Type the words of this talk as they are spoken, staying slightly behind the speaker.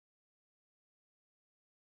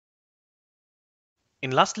In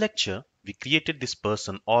last lecture, we created this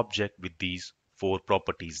person object with these four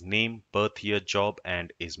properties: name, birth year, job,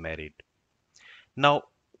 and is married. Now,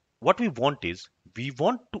 what we want is we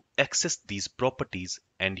want to access these properties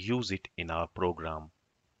and use it in our program.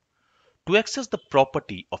 To access the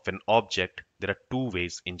property of an object, there are two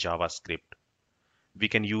ways in JavaScript. We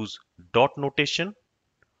can use dot notation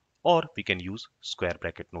or we can use square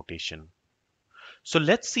bracket notation. So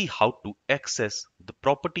let's see how to access the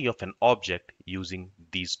property of an object using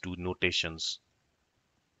these two notations.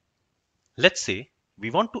 Let's say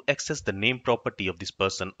we want to access the name property of this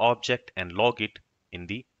person object and log it in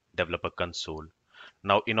the developer console.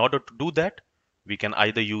 Now, in order to do that, we can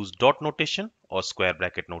either use dot notation or square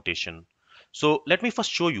bracket notation. So let me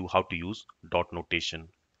first show you how to use dot notation.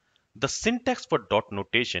 The syntax for dot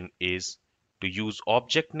notation is to use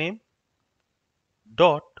object name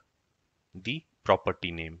dot the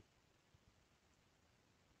property name.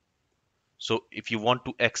 So if you want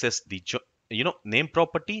to access the name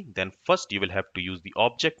property, then first you will have to use the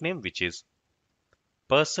object name, which is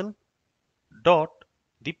person dot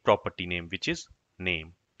the property name, which is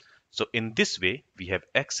name. So in this way, we have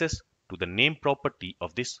access to the name property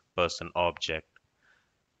of this person object.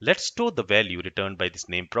 Let's store the value returned by this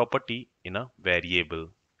name property in a variable,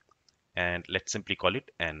 and let's simply call it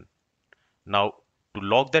n. Now, to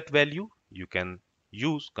log that value, you can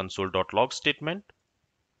use console.log statement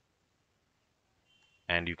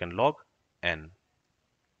and you can log n.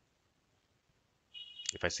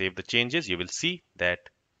 If I save the changes, you will see that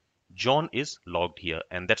John is logged here,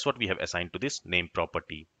 and that's what we have assigned to this name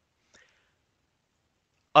property.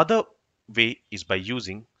 Other way is by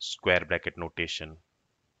using square bracket notation.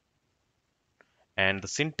 And the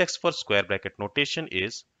syntax for square bracket notation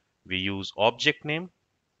is we use object name,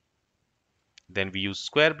 then we use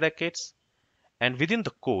square brackets, and within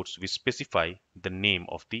the quotes we specify the name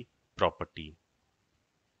of the property.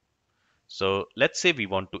 So let's say we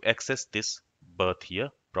want to access this birth year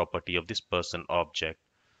property of this person object.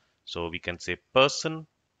 So we can say person,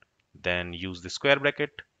 then use the square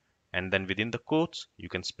bracket, and then within the quotes you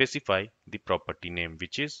can specify the property name,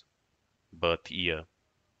 which is birth year.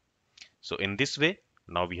 So in this way,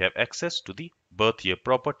 now we have access to the birth year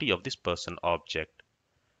property of this person object.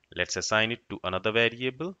 Let's assign it to another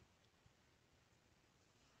variable,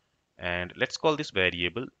 and let's call this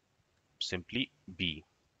variable simply b,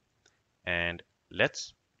 and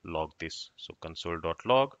let's log this. So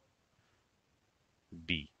console.log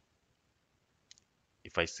b.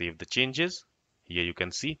 If I save the changes, here you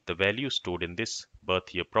can see the value stored in this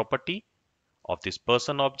birth year property of this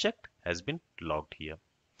person object has been logged here.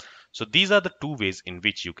 So these are the two ways in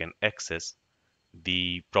which you can access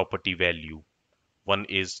the property value. One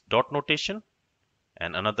is dot notation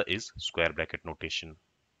and another is square bracket notation.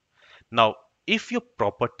 Now, if your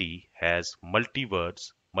property has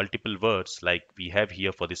multiple words like we have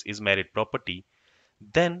here for this is married property,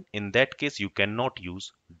 then in that case you cannot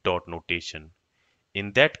use dot notation.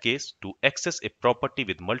 In that case, to access a property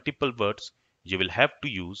with multiple words, you will have to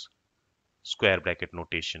use square bracket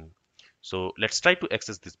notation. So let's try to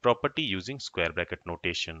access this property using square bracket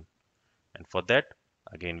notation. And for that,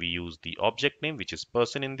 again, we use the object name, which is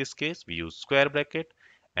person in this case. We use square bracket,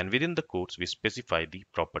 and within the quotes, we specify the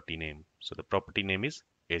property name. So the property name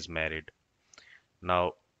is married.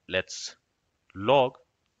 Now let's log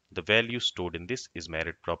the value stored in this is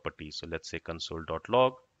married property. So let's say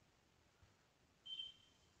console.log,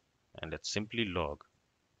 and let's simply log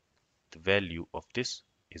the value of this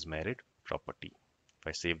is married property. If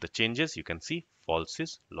I save the changes, you can see false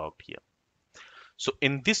is logged here. So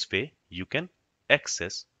in this way, you can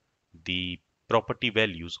access the property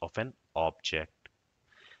values of an object.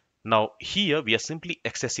 Now here we are simply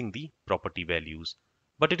accessing the property values,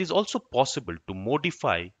 but it is also possible to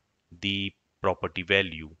modify the property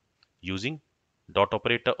value using dot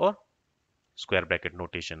operator or square bracket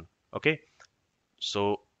notation. Okay,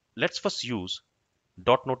 so let's first use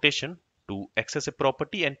dot notation to access a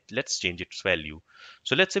property and let's change its value.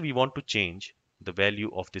 So let's say we want to change the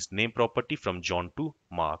value of this name property from John to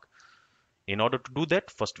Mark. In order to do that,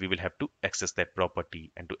 first we will have to access that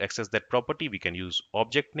property, and to access that property we can use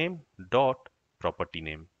object name dot property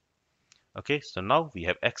name. Okay, so now we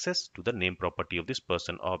have access to the name property of this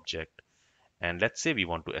person object, and let's say we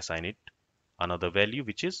want to assign it another value,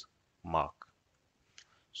 which is Mark.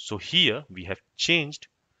 So here we have changed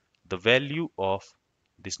the value of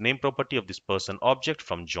this name property of this person object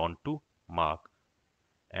from John to Mark.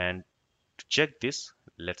 And to check this,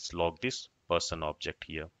 let's log this person object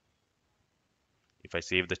here. If I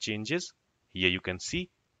save the changes, here you can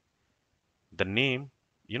see the name,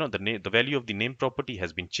 the value of the name property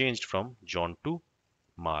has been changed from John to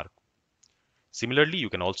Mark. Similarly, you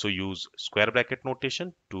can also use square bracket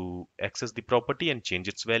notation to access the property and change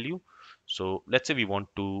its value. So let's say we want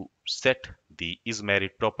to set the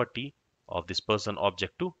isMarried property of this person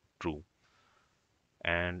object to true.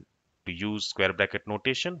 And to use square bracket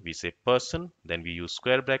notation, we say person, then we use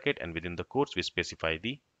square bracket, and within the quotes, we specify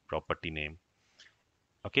the property name.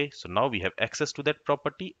 Okay, so now we have access to that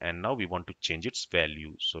property, and now we want to change its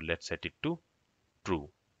value. So let's set it to true.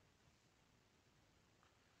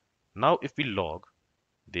 Now if we log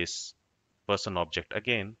this person object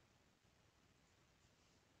again,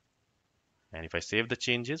 and if I save the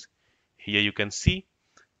changes, here you can see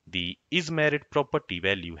the isMarried property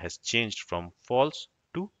value has changed from false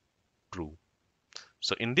to true.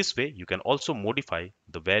 So in this way, you can also modify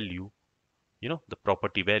the value, the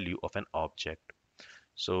property value of an object.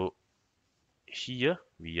 So here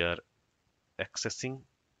we are accessing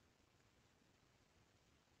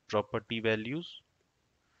property values,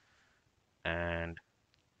 and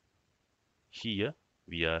here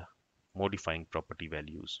we are modifying property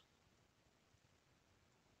values.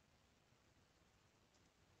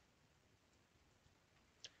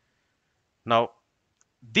 Now,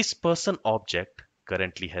 this person object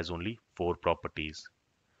currently has only 4 properties.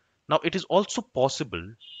 Now, it is also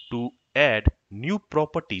possible to add new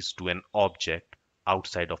properties to an object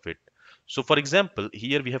outside of it. So, for example,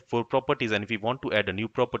 here we have 4 properties, and if we want to add a new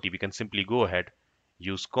property, we can simply go ahead,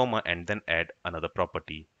 use comma, and then add another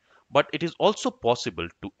property. But it is also possible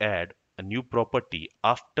to add a new property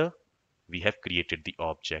after we have created the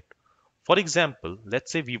object. For example,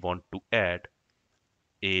 let's say we want to add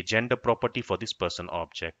a gender property for this person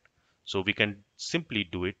object. So we can simply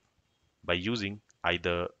do it by using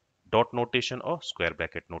either dot notation or square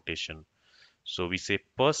bracket notation. So we say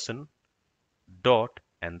person dot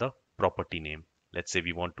and the property name. Let's say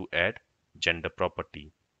we want to add gender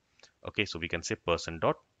property. Okay, so we can say person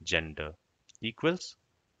dot gender equals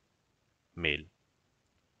male.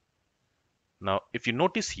 Now, if you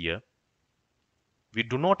notice here, we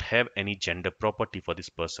do not have any gender property for this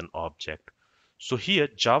person object. So here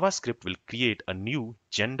JavaScript will create a new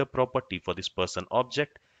gender property for this person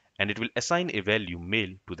object, and it will assign a value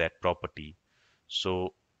male to that property.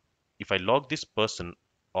 So if I log this person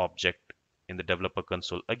object in the developer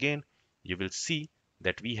console again, you will see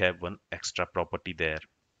that we have one extra property there.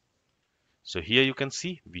 So here you can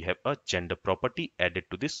see we have a gender property added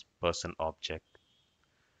to this person object.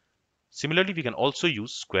 Similarly, we can also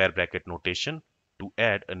use square bracket notation to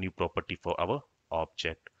add a new property for our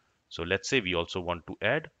object. So let's say we also want to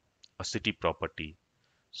add a city property.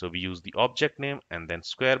 So we use the object name and then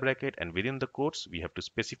square bracket, and within the quotes we have to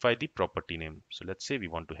specify the property name. So let's say we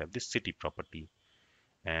want to have this city property,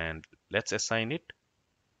 and let's assign it,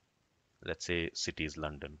 let's say city is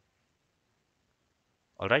London.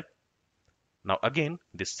 All right. Now again,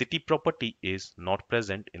 this city property is not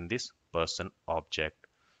present in this person object.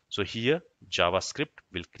 So here JavaScript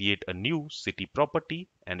will create a new city property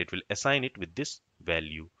and it will assign it with this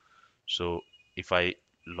value. So if I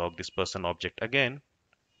log this person object again,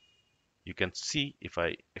 you can see if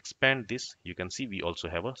I expand this, you can see we also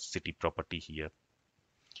have a city property here.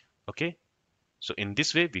 Okay, so in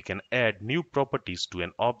this way we can add new properties to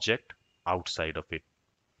an object outside of it.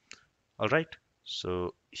 All right,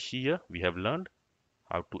 so here we have learned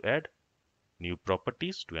how to add new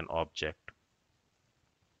properties to an object.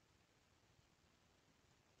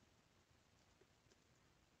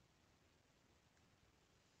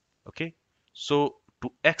 Okay, so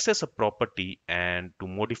to access a property and to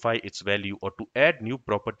modify its value or to add new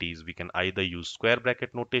properties, we can either use square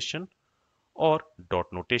bracket notation or dot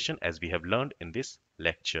notation, as we have learned in this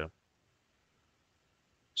lecture.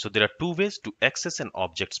 So there are two ways to access an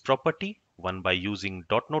object's property, one by using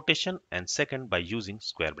dot notation and second by using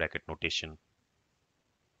square bracket notation.